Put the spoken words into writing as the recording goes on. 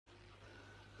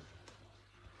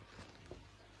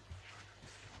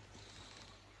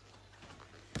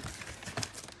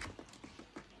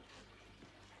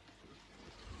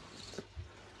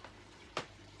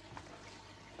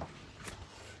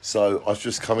So I've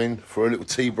just come in for a little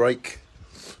tea break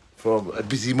from a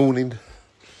busy morning,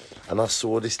 and I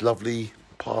saw this lovely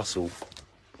parcel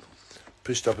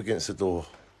pushed up against the door.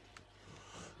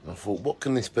 And I thought, what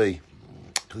can this be?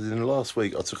 Because in the last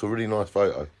week I took a really nice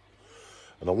photo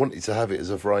and I wanted to have it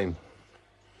as a frame.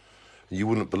 You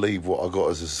wouldn't believe what I got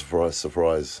as a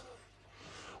surprise.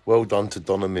 Well done to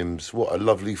Donna Mimms. What a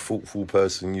lovely, thoughtful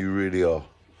person you really are.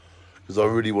 Because I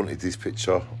really wanted this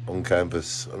picture on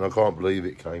canvas and I can't believe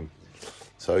it came.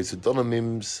 So to Donna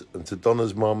Mimms and to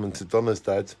Donna's mum and to Donna's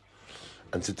dad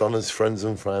and to Donna's friends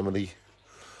and family,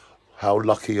 how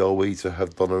lucky are we to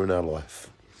have Donna in our life.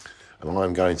 And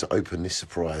I'm going to open this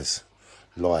surprise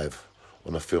live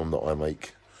on a film that I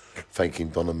make, thanking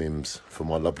Donna Mimms for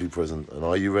my lovely present. And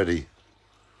are you ready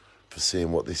for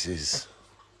seeing what this is?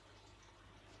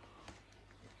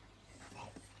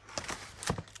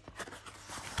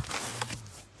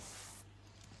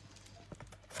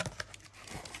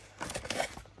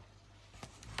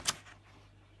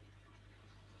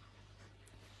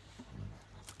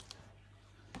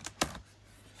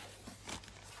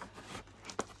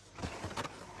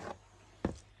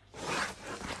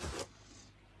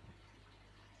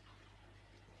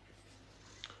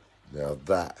 Now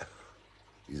that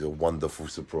is a wonderful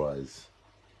surprise.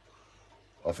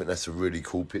 I think that's a really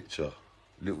cool picture.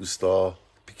 Little star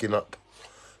picking up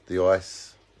the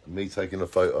ice and me taking a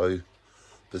photo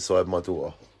beside my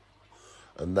daughter.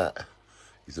 And that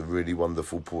is a really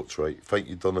wonderful portrait. Thank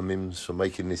you, Donna Mimms, for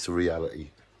making this a reality.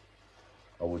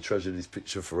 I will treasure this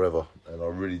picture forever and I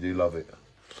really do love it.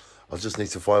 I just need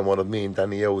to find one of me and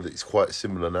Danielle that's quite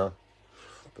similar now.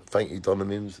 But thank you, Donna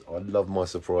Mimms. I love my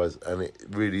surprise, and it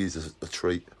really is a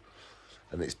treat.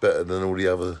 And it's better than all the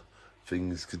other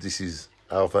things, because this is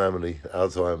our family, our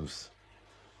times.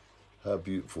 How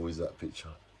beautiful is that picture?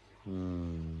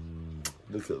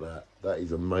 Look at that. That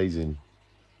is amazing.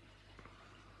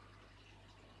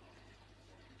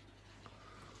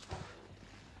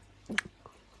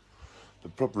 The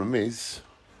problem is,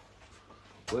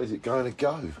 where's it going to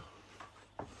go?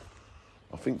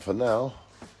 I think for now,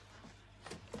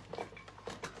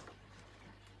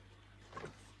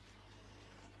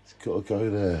 got to go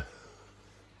there.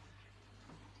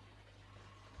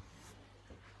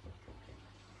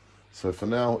 So for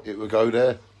now it will go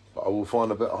there, but I will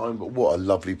find a better home. But what a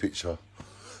lovely picture.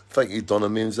 Thank you, Donna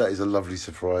Mimms. That is a lovely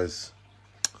surprise.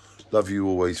 Love you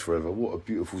always forever. What a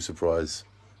beautiful surprise.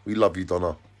 We love you,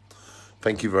 Donna.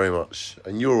 Thank you very much.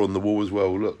 And you're on the wall as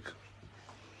well, look.